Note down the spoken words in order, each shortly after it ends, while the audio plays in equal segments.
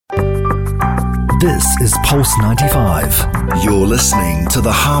This is Pulse 95. You're listening to the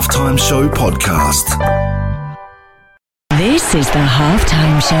Halftime Show podcast. This is the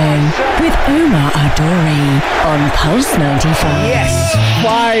Halftime Show with Omar Adori on Pulse 95. Yes,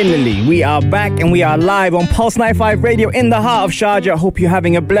 finally, we are back and we are live on Pulse 95 Radio in the heart of Sharjah. Hope you're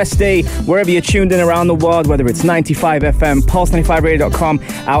having a blessed day wherever you're tuned in around the world, whether it's 95 FM, pulse95radio.com,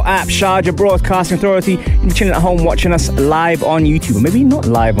 our app, Sharjah Broadcasting Authority. You're chilling at home watching us live on YouTube. Or maybe not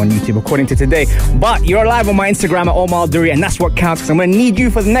live on YouTube according to today, but you're live on my Instagram at Omar Adori, and that's what counts, because I'm going to need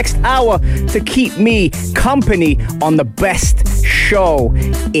you for the next hour to keep me company on the best show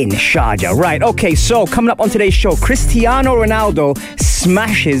in Sharjah. Right, okay, so coming up on today's show, Cristiano Ronaldo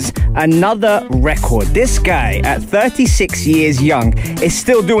smashes another record. This guy, at 36 years young, is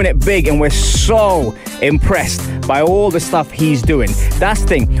still doing it big, and we're so impressed by all the stuff he's doing. That's the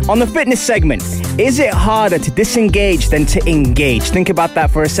thing. On the fitness segment, is it harder to disengage than to engage? Think about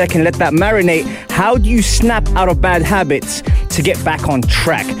that for a second. Let that marinate. How do you snap out of bad habits to get back on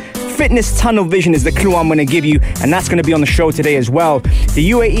track? Fitness tunnel vision is the clue I'm going to give you, and that's going to be on the show today as well.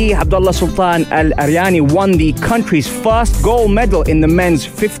 The UAE, Abdullah Sultan Al Aryani, won the country's first gold medal in the men's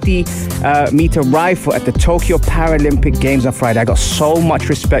 50-meter rifle at the Tokyo Paralympic Games on Friday. I got so much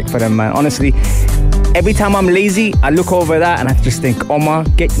respect for them, man. Honestly, every time I'm lazy, I look over that and I just think, Omar,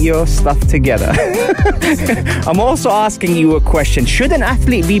 get your stuff together. I'm also asking you a question. Should an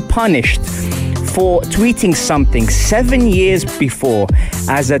athlete be punished for tweeting something 7 years before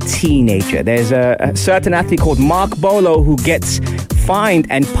as a teenager? There's a certain athlete called Mark Bolo who gets fined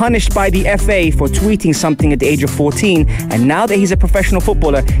and punished by the FA for tweeting something at the age of 14, and now that he's a professional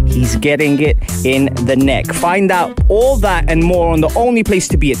footballer, he's getting it in the neck. Find out all that and more on the only place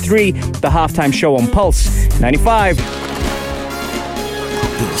to be at 3, the Halftime Show on Pulse 95.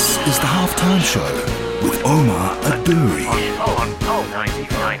 This is the Halftime Show with Omar Adori. On Pulse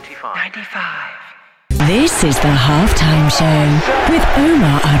 95. This is the Halftime Show with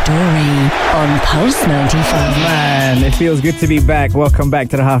Omar Adori on Pulse 95. Man, it feels good to be back. Welcome back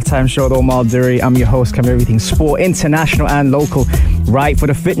to the Halftime Show with Omar Adori. I'm your host, covering everything sport, international and local, right, for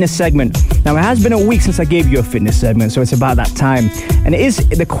the fitness segment. Now, it has been a week since I gave you a fitness segment, so it's about that time. And it is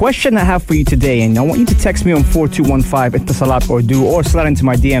the question I have for you today, and I want you to text me on 4215 Itasalat or do, or slide into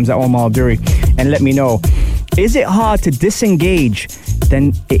my DMs at Omar Adori and let me know. Is it hard to disengage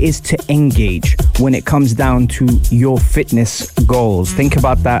than it is to engage when it comes down to your fitness goals? Think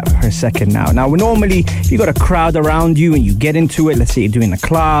about that for a second now. Now, normally, if you got a crowd around you and you get into it, let's say you're doing a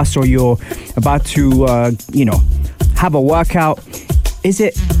class or you're about to, have a workout, is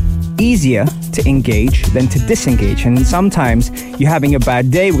it easier to engage than to disengage? And sometimes you're having a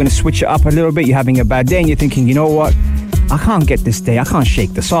bad day. We're going to switch it up a little bit. You're having a bad day and you're thinking, you know what? I can't get this day. I can't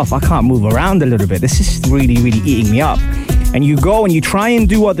shake this off. I can't move around a little bit. This is really, really eating me up. And you go and you try and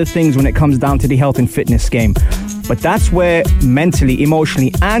do other things when it comes down to the health and fitness game. But that's where mentally,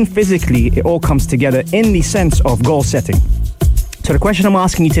 emotionally, and physically, it all comes together in the sense of goal setting. So the question I'm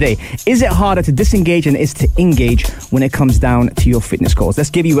asking you today, is it harder to disengage than it is to engage when it comes down to your fitness goals? Let's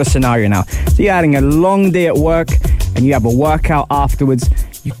give you a scenario now. So you're having a long day at work and you have a workout afterwards.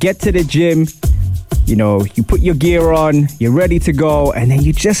 You get to the gym, you put your gear on, you're ready to go, and then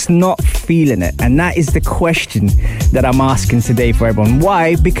you're just not feeling it. And that is the question that I'm asking today for everyone.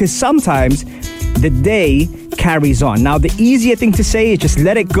 Why? Because sometimes the day carries on. Now, the easier thing to say is just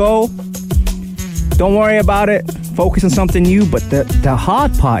let it go. Don't worry about it. Focus on something new. But the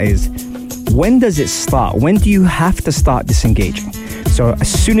hard part is, when does it start? When do you have to start disengaging? So as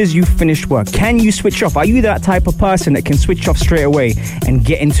soon as you finish work, can you switch off? Are you that type of person that can switch off straight away and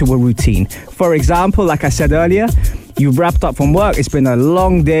get into a routine? For example, like I said earlier, you've wrapped up from work, it's been a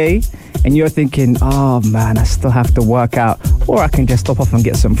long day, and you're thinking, oh man, I still have to work out, or I can just stop off and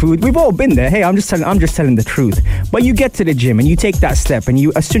get some food. We've all been there. Hey, I'm just telling the truth. But you get to the gym and you take that step, and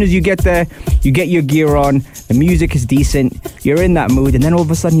as soon as you get there, you get your gear on, the music is decent, you're in that mood, and then all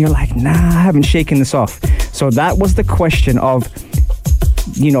of a sudden you're like, nah, I haven't shaken this off. So that was the question of,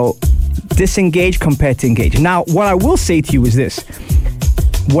 disengage compared to engage. Now, what I will say to you is this: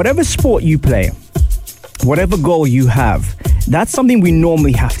 whatever sport you play, whatever goal you have, that's something we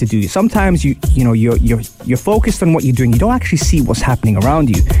normally have to do. Sometimes you're focused on what you're doing. You don't actually see what's happening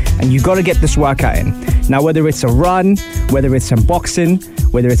around you, and you got to get this workout in. Now, whether it's a run, whether it's some boxing,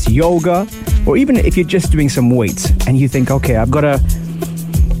 whether it's yoga, or even if you're just doing some weights, and you think, okay, I've got to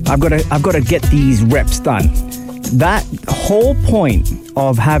get these reps done. That whole point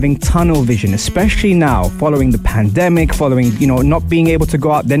of having tunnel vision, especially now, following the pandemic, not being able to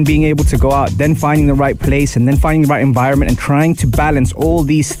go out, then being able to go out, then finding the right place, and then finding the right environment, and trying to balance all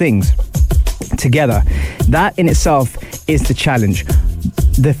these things together. That in itself is the challenge.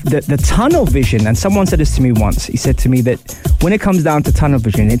 the tunnel vision, and someone said this to me once. He said to me that when it comes down to tunnel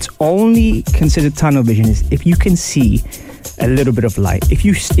vision, it's only considered tunnel vision is if you can see a little bit of light.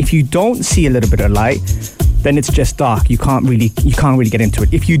 If you don't see a little bit of light, then it's just dark. You can't really get into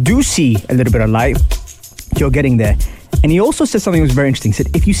it. If you do see a little bit of light, you're getting there. And he also said something that was very interesting. He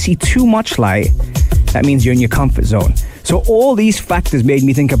said, if you see too much light, that means you're in your comfort zone. So all these factors made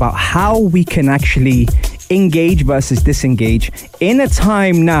me think about how we can actually engage versus disengage in a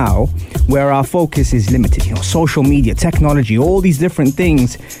time now where our focus is limited. You know, social media, technology, all these different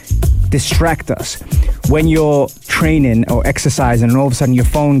things distract us. When you're training or exercising and all of a sudden your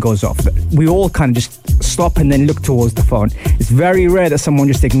phone goes off, we all kind of just stop and then look towards the phone. It's very rare that someone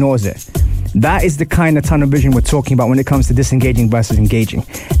just ignores it. That is the kind of tunnel vision we're talking about when it comes to disengaging versus engaging.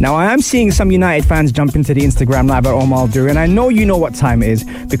 Now, I am seeing some United fans jump into the Instagram live at Omar Duri, and I know you know what time it is,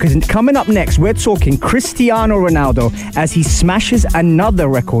 because coming up next, we're talking Cristiano Ronaldo as he smashes another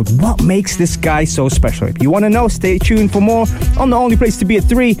record. What makes this guy so special? If you want to know, stay tuned for more on the only place to be at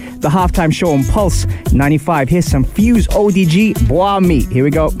 3, the halftime show on Pulse 95. Here's some Fuse ODG Bois Meat. Here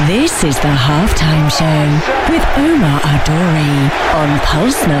we go. This is the halftime show with Omar Adori on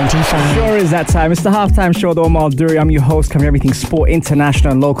Pulse 95. Sure is that time. It's the halftime show, the Omar Duri. I'm your host, covering everything sport,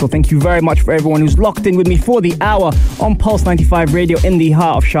 international and local. Thank you very much for everyone who's locked in with me for the hour on Pulse 95 Radio in the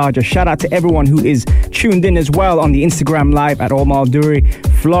heart of Sharjah. Shout out to everyone who is tuned in as well on the Instagram live at Omar Duri.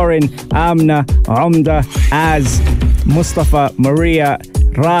 Florin, Amna, Amda, Az, Mustafa, Maria,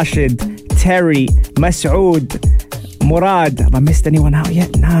 Rashid, Terry, Masood, Murad. Have I missed anyone out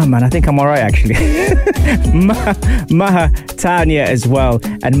yet? Nah, man, I think I'm alright actually. Maha, Tanya as well,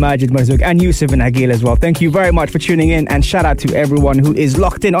 and Majid Marzouk, and Yusuf and Agil as well. Thank you very much for tuning in, and shout out to everyone who is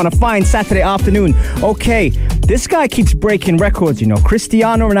locked in on a fine Saturday afternoon. Okay, this guy keeps breaking records, you know.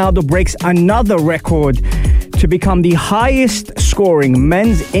 Cristiano Ronaldo breaks another record to become the highest scoring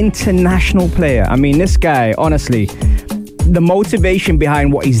men's international player. I mean, this guy, honestly, the motivation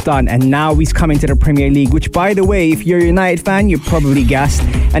behind what he's done, and now he's coming to the Premier League, which, by the way, if you're a United fan, you're probably gassed,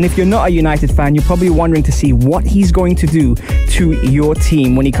 and if you're not a United fan, you're probably wondering to see what he's going to do to your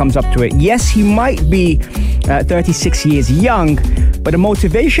team when he comes up to it. Yes, he might be 36 years young, but the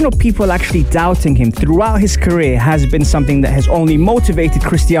motivation of people actually doubting him throughout his career has been something that has only motivated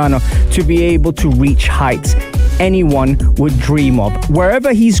Cristiano to be able to reach heights anyone would dream of.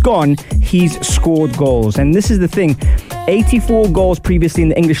 Wherever he's gone, he's scored goals, and this is the thing. 84 goals previously in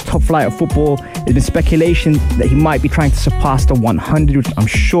the English top flight of football. There's been speculation that he might be trying to surpass the 100, which I'm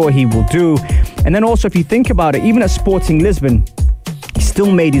sure he will do. And then also, if you think about it, even at Sporting Lisbon, he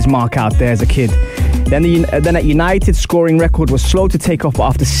still made his mark out there as a kid. Then at United, scoring record was slow to take off, but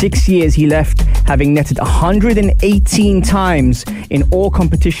after 6 years, he left, having netted 118 times in all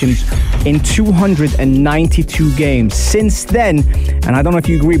competitions in 292 games. Since then, and I don't know if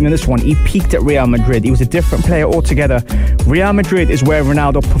you agree with me on this one, he peaked at Real Madrid. He was a different player altogether. Real Madrid is where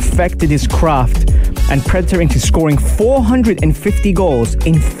Ronaldo perfected his craft and predator into scoring 450 goals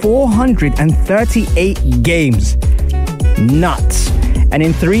in 438 games. Nuts. And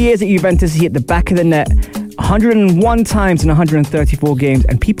in 3 years at Juventus, he hit the back of the net 101 times in 134 games,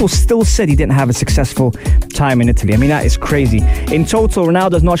 and people still said he didn't have a successful time in Italy. I mean, that is crazy. In total,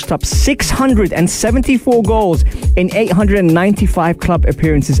 Ronaldo's notched up 674 goals in 895 club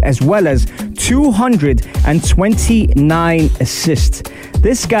appearances, as well as 229 assists.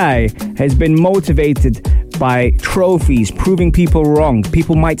 This guy has been motivated by trophies, proving people wrong.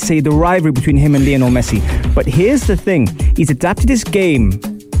 People might say the rivalry between him and Lionel Messi. But here's the thing. He's adapted his game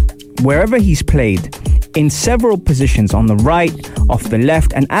wherever he's played in several positions, on the right, off the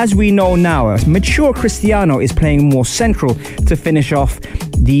left, and as we know now, a mature Cristiano is playing more central to finish off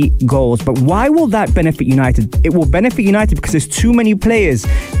the goals. But why will that benefit United? It will benefit United because there's too many players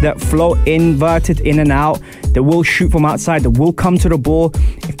that float inverted in and out, that will shoot from outside, that will come to the ball.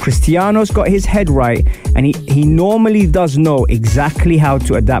 If Cristiano's got his head right, and he normally does know exactly how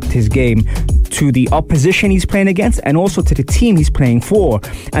to adapt his game to the opposition he's playing against and also to the team he's playing for.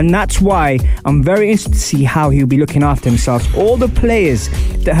 And that's why I'm very interested to see how he'll be looking after himself. All the players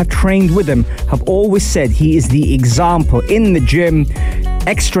that have trained with him have always said he is the example in the gym.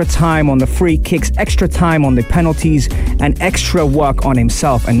 Extra time on the free kicks, extra time on the penalties, and extra work on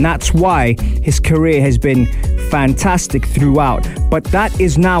himself. And that's why his career has been fantastic throughout. But that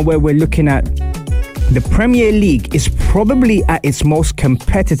is now where we're looking at. The Premier League is probably at its most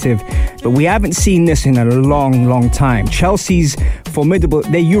competitive, but we haven't seen this in a long, long time. Chelsea's formidable.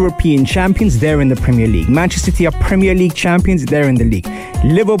 They're European champions. They're in the Premier League. Manchester City are Premier League champions. They're in the league.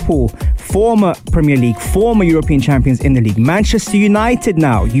 Liverpool, former Premier League, former European champions in the league. Manchester United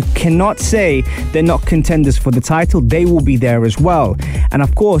now, you cannot say they're not contenders for the title. They will be there as well. And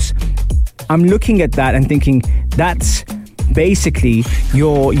of course, I'm looking at that and thinking that's basically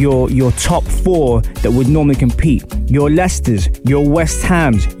your top four that would normally compete. Your Leicesters, your West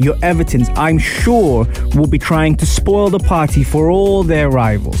Hams, your Evertons, I'm sure will be trying to spoil the party for all their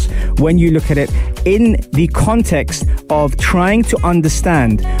rivals. When you look at it in the context of trying to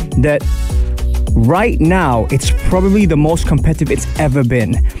understand that right now it's probably the most competitive it's ever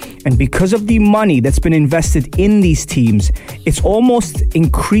been. And because of the money that's been invested in these teams, it's almost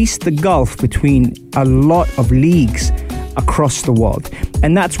increased the gulf between a lot of leagues across the world.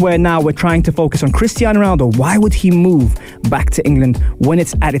 And that's where now we're trying to focus on Cristiano Ronaldo. Why would he move back to England when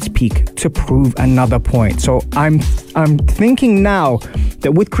it's at its peak? To prove another point. So I'm thinking now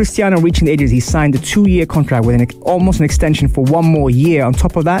that with Cristiano reaching the ages, he signed a 2-year contract with almost an extension for 1 more year on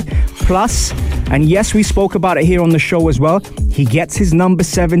top of that. Plus, and yes, we spoke about it here on the show as well, he gets his number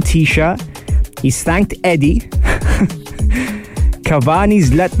 7 t-shirt. He's thanked Eddie.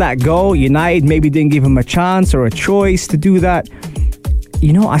 Cavani's let that go. United maybe didn't give him a chance or a choice to do that.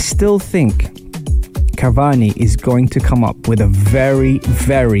 You know, I still think Cavani is going to come up with a very,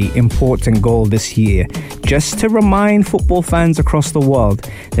 very important goal this year, just to remind football fans across the world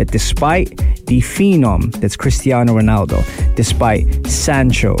that despite the phenom that's Cristiano Ronaldo, despite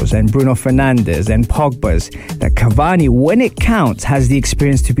Sancho's and Bruno Fernandes and Pogba's, that Cavani, when it counts, has the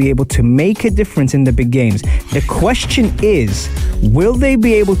experience to be able to make a difference in the big games. The question is, will they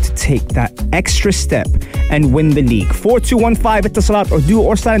be able to take that extra step and win the league? 4215 at the Salat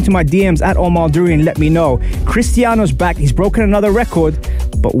or slide into my DMs at Omar Duri and let me know. Cristiano's back. He's broken another record.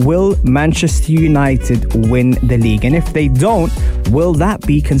 But will Manchester United win the league? And if they don't, will that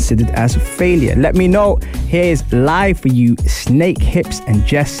be considered as a failure? Let me know. Here's live for you, Snake Hips and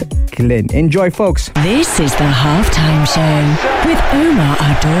Jess Glynn. Enjoy, folks. This is the Halftime Show with Omar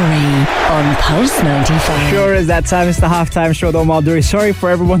Adori on Pulse 95. Sure is that time. It's the Halftime Show with Omar Adori. Sorry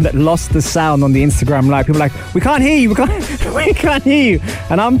for everyone that lost the sound on the Instagram Live. People are like, we can't hear you. We can't hear you.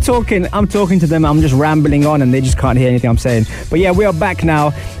 And I'm talking to them. I'm just rambling on and they just can't hear anything I'm saying. But yeah, we are back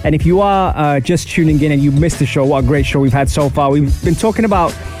now. And if you are just tuning in and you missed the show, what a great show we've had so far. We've been talking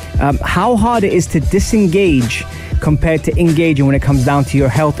about how hard it is to disengage compared to engaging when it comes down to your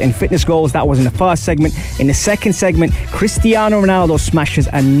health and fitness goals. That was in the first segment. In the second segment, Cristiano Ronaldo smashes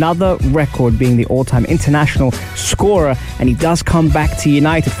another record, being the all-time international scorer, and he does come back to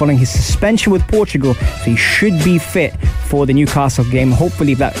United following his suspension with Portugal, so he should be fit for the Newcastle game.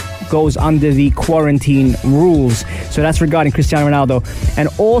 Hopefully that goes under the quarantine rules. So that's regarding Cristiano Ronaldo. And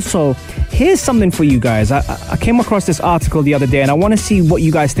also, here's something for you guys. I came across this article the other day and I want to see what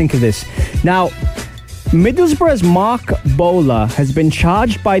you guys think of this. Now, Middlesbrough's Mark Bowler has been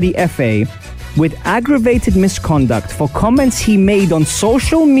charged by the FA with aggravated misconduct for comments he made on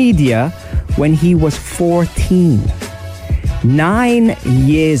social media when he was 14, 9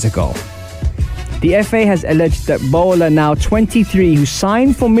 years ago. The FA has alleged that Bowler, now 23, who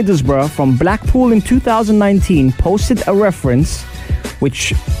signed for Middlesbrough from Blackpool in 2019, posted a reference,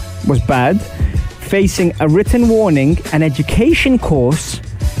 which was bad, facing a written warning, an education course,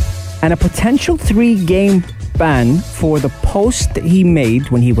 and a potential 3-game ban for the post that he made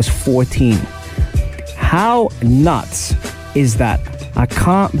when he was 14. How nuts is that? I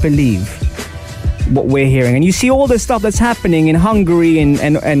can't believe what we're hearing. And you see all this stuff that's happening in Hungary and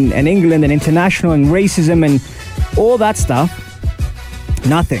England and international and racism and all that stuff.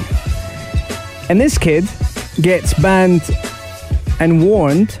 Nothing. And this kid gets banned and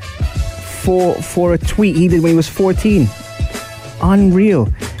warned for a tweet he did when he was 14. Unreal.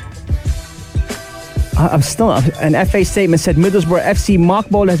 An FA statement said Middlesbrough FC Mark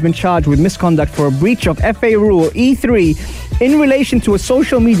Bowler has been charged with misconduct for a breach of FA Rule E3 in relation to a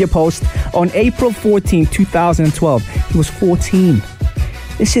social media post on April 14, 2012. He was 14.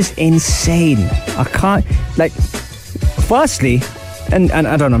 This is insane. I can't, firstly, and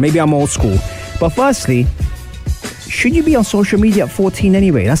I don't know, maybe I'm old school, but firstly, should you be on social media at 14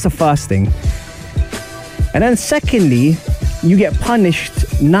 anyway? That's the first thing. And then secondly, you get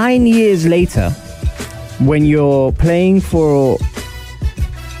punished 9 years later when you're playing for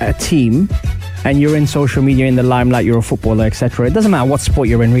a team and you're in social media, in the limelight, you're a footballer, etc. It doesn't matter what sport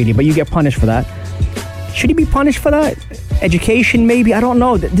you're in, really, but you get punished for that. Should you be punished for that? Education, maybe? I don't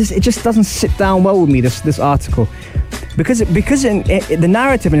know. It just doesn't sit down well with me, this article. Because in the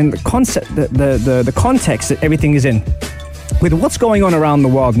narrative and in the concept, the context that everything is in, with what's going on around the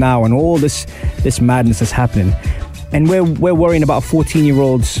world now and all this madness that's happening, and we're worrying about a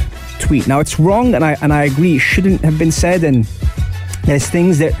 14-year-old's tweet. Now, it's wrong, and I agree, it shouldn't have been said, and there's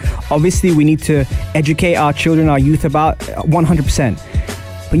things that obviously we need to educate our children, our youth about 100%.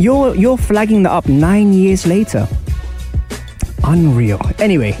 But you're flagging that up 9 years later. Unreal.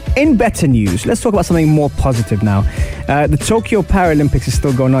 Anyway, in better news, let's talk about something more positive now. The Tokyo Paralympics is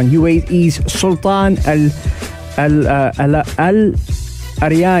still going on. UAE's Sultan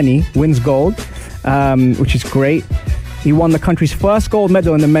Al-Aryani wins gold, which is great. He won the country's first gold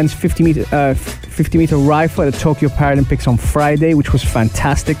medal in the men's 50 meter rifle at the Tokyo Paralympics on Friday, which was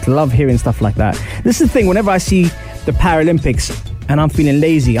fantastic. Love hearing stuff like that. This is the thing, whenever I see the Paralympics and I'm feeling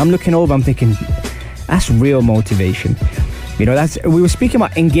lazy, I'm looking over, I'm thinking, that's real motivation. You know, we were speaking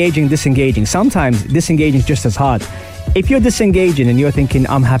about engaging, disengaging. Sometimes disengaging is just as hard. If you're disengaging and you're thinking,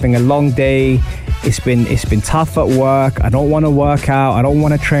 I'm having a long day, it's been tough at work, I don't want to work out, I don't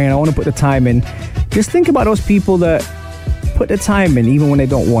want to train, I want to put the time in. Just think about those people that put the time in even when they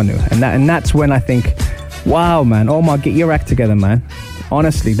don't want to. And that's when I think, wow, man, Omar, get your act together, man.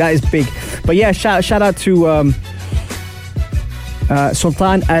 Honestly, that is big. But yeah, shout out to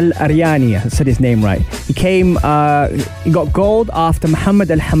Sultan Al-Aryani, I said his name right. He got gold after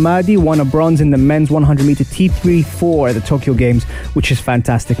Muhammad Al-Hamadi won a bronze in the men's 100 meter T34 at the Tokyo Games, which is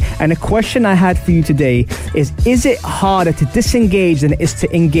fantastic. And a question I had for you today is it harder to disengage than it is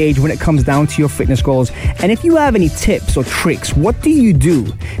to engage when it comes down to your fitness goals? And if you have any tips or tricks, what do you do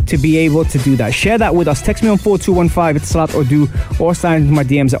to be able to do that? Share that with us. Text me on 4215 at Salat Ordu or sign into my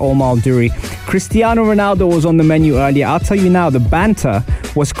DMs at Omar Al-Duri. Cristiano Ronaldo was on the menu earlier. I'll tell you now, the banter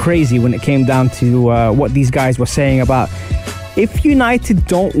was crazy when it came down to what these guys were saying about if United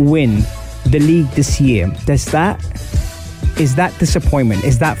don't win the league this year, is that disappointment?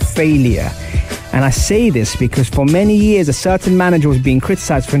 Is that failure? And I say this because for many years a certain manager was being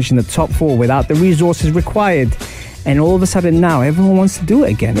criticized for finishing the top four without the resources required, and all of a sudden now everyone wants to do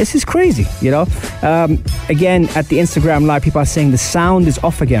it again. This is crazy, you know. Again, at the Instagram live, people are saying the sound is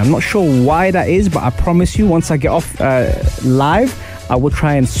off again. I'm not sure why that is, but I promise you, once I get off live, I will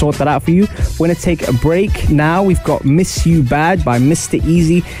try and sort that out for you. We're going to take a break now. We've got Miss You Bad by Mr.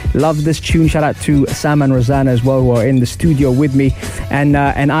 Easy. Love this tune. Shout out to Sam and Rosanna as well, who are in the studio with me. And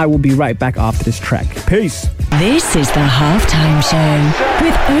I will be right back after this track. Peace. This is the Halftime Show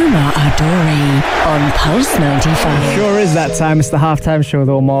with Omar Adori on Pulse 95. Sure is that time. It's the Halftime Show with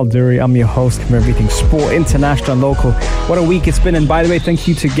Omar Adori. I'm your host from everything sport, international, local. What a week it's been. And by the way, thank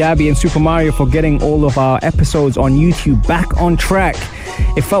you to Gabby and Super Mario for getting all of our episodes on YouTube back on track.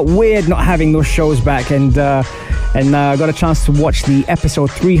 It felt weird not having those shows back, and got a chance to watch the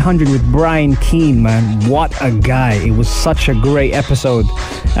episode 300 with Brian Keane, man. What a guy. It was such a great episode.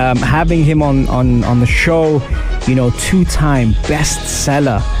 Having him on the show, you know, two-time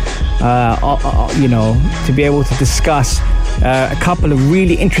bestseller, you know, to be able to discuss a couple of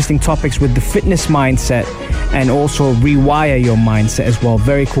really interesting topics with the fitness mindset and also rewire your mindset as well.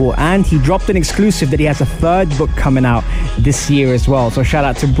 Very cool. And he dropped an exclusive that he has a third book coming out this year as well. So shout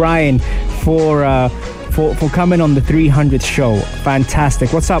out to Brian for coming on the 300th show.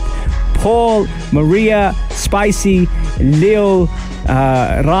 Fantastic. What's up, Paul, Maria, Spicy, Lil,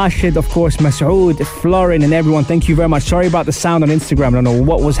 Rashid, of course, Masoud, Florin, and everyone. Thank you very much. Sorry about the sound on Instagram. I don't know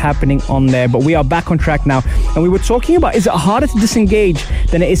what was happening on there, but we are back on track now. And we were talking about, is it harder to disengage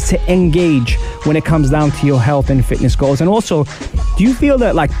than it is to engage when it comes down to your health and fitness goals? And also, do you feel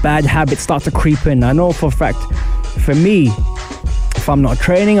that like bad habits start to creep in? I know for a fact, for me, if I'm not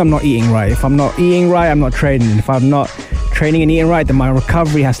training, I'm not eating right. If I'm not eating right, I'm not training. If I'm not training and eating right, then my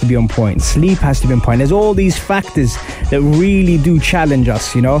recovery has to be on point. Sleep has to be on point. There's all these factors that really do challenge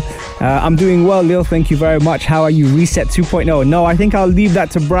us, you know. I'm doing well, Lil. Thank you very much. How are you? Reset 2.0. No, I think I'll leave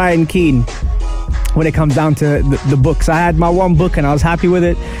that to Brian Keane when it comes down to the books. I had my one book and I was happy with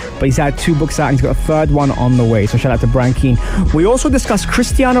it, but he's had two books out and he's got a third one on the way. So shout out to Brian Keane. We also discussed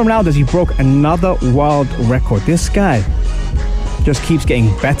Cristiano Ronaldo as he broke another world record. This guy just keeps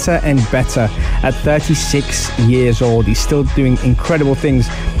getting better and better. At 36 years old, he's still doing incredible things.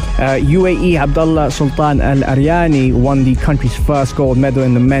 UAE Abdullah Sultan Al-Aryani won the country's first gold medal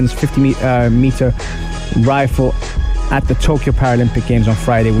in the men's 50 meter rifle at the Tokyo Paralympic Games on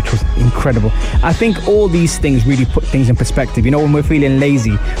Friday, which was incredible. I think all these things really put things in perspective. You know, when we're feeling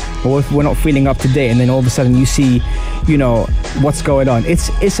lazy or if we're not feeling up to date, and then all of a sudden you see, you know, what's going on. It's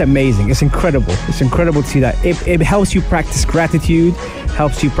amazing. It's incredible. It's incredible to see that. It helps you practice gratitude,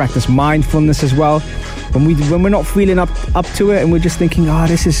 helps you practice mindfulness as well. When we're not feeling up to it and we're just thinking,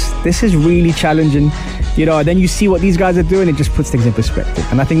 this is really challenging, you know, then you see what these guys are doing, it just puts things in perspective.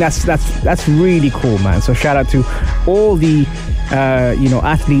 And I think that's really cool, man. So shout out to all the you know,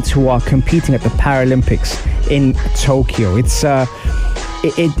 athletes who are competing at the Paralympics in Tokyo. It's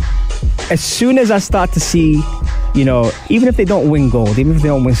as soon as I start to see you know, even if they don't win gold, even if they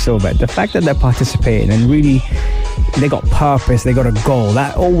don't win silver, the fact that they're participating and really they got purpose, they got a goal,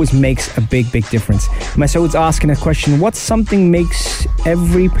 that always makes a big difference. Masoud's asking a question: what something makes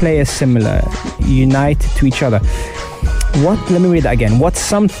every player similar, united to each other? Let me read that again. What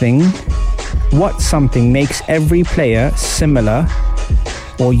something makes every player similar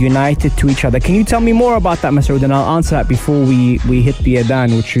or united to each other? Can you tell me more about that, Masoud? And I'll answer that before we hit the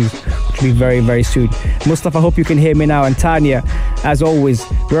adhan, which will be very soon. Mustafa, I hope you can hear me now. And Tanya, as always,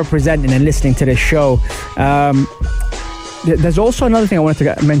 representing and listening to this show. There's also another thing I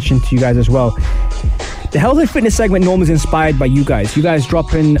wanted to mention to you guys as well. The health and fitness segment normally is inspired by you guys. You guys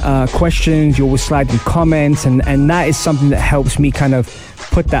drop in questions, you always slide in comments, and that is something that helps me kind of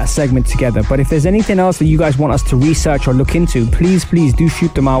put that segment together. But if there's anything else that you guys want us to research or look into, please do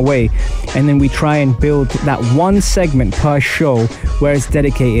shoot them our way, and then we try and build that one segment per show where it's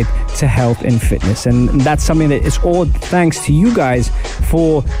dedicated to health and fitness. And that's something that is all thanks to you guys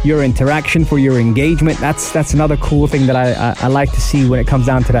for your interaction, for your engagement. That's another cool thing that I like to see when it comes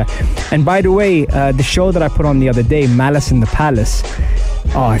down to that. And by the way, the show that I put on the other day, Malice in the Palace,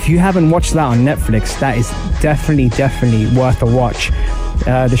 if you haven't watched that on Netflix, that is definitely worth a watch.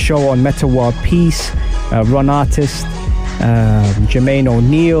 The show on Meta World Peace, Ron Artist, Jermaine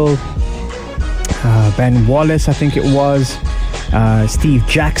O'Neal, Ben Wallace, I think it was, Steve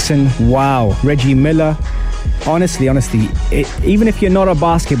Jackson, wow, Reggie Miller. Honestly, even if you're not a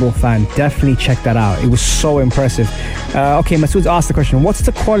basketball fan, definitely check that out. It was so impressive. Okay, Masoud's asked the question: what's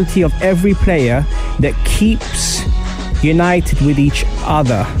the quality of every player that keeps united with each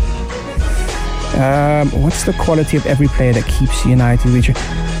other? What's the quality of every player that keeps united with each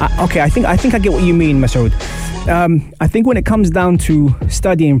other? Okay, I think I get what you mean, Masoud. I think when it comes down to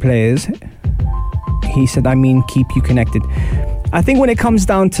studying players, he said, keep you connected. I think when it comes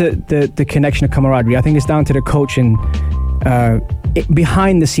down to the connection of camaraderie, I think it's down to the coaching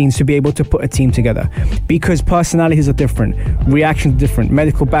behind the scenes to be able to put a team together, because personalities are different, reactions are different,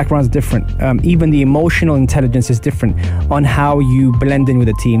 medical backgrounds are different, even the emotional intelligence is different on how you blend in with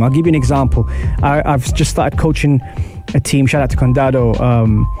a team. I'll give you an example. I've just started coaching a team, shout out to Condado,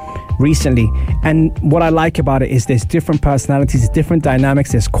 recently, and what I like about it is there's different personalities, there's different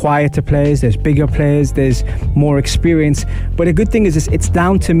dynamics, there's quieter players, there's bigger players, there's more experience, but a good thing is it's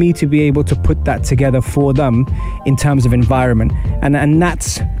down to me to be able to put that together for them in terms of environment, and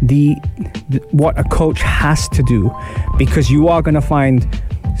that's what a coach has to do, because you are going to find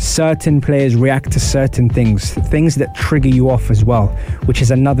certain players react to certain things that trigger you off as well, which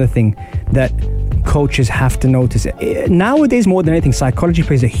is another thing that coaches have to notice. Nowadays, more than anything, psychology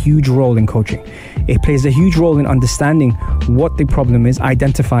plays a huge role in coaching. It plays a huge role in understanding what the problem is,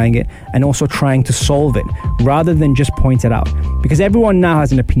 identifying it, and also trying to solve it rather than just point it out. Because everyone now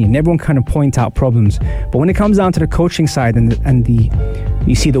has an opinion, everyone kind of point out problems, but when it comes down to the coaching side and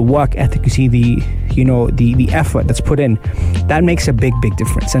you see the work ethic, you see the effort that's put in, that makes a big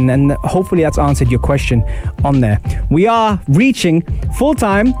difference. And hopefully that's answered your question on there. We are reaching full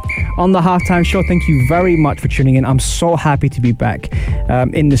time on the halftime show. Thank you very much for tuning in. I'm so happy to be back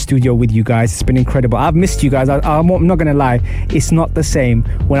in the studio with you guys. It's been incredible. I've missed you guys. I'm not going to lie. It's not the same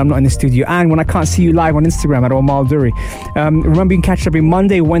when I'm not in the studio and when I can't see you live on Instagram at Omar Duri. Remember, you can catch us every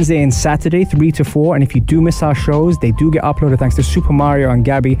Monday, Wednesday and Saturday, 3 to 4. And if you do miss our shows, they do get uploaded thanks to Super Mario and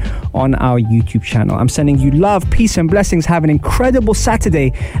Gabby on our YouTube channel. I'm sending you love, peace and blessings. Have an incredible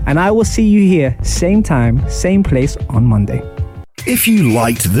Saturday, and I will see you here same time, same place on Monday. If you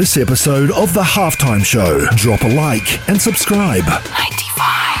liked this episode of The Halftime Show, drop a like and subscribe.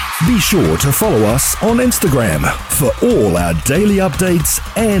 95. Be sure to follow us on Instagram for all our daily updates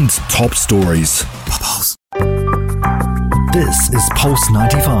and top stories. This is Pulse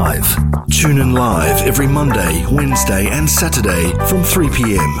 95. Tune in live every Monday, Wednesday and Saturday from 3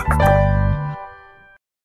 p.m.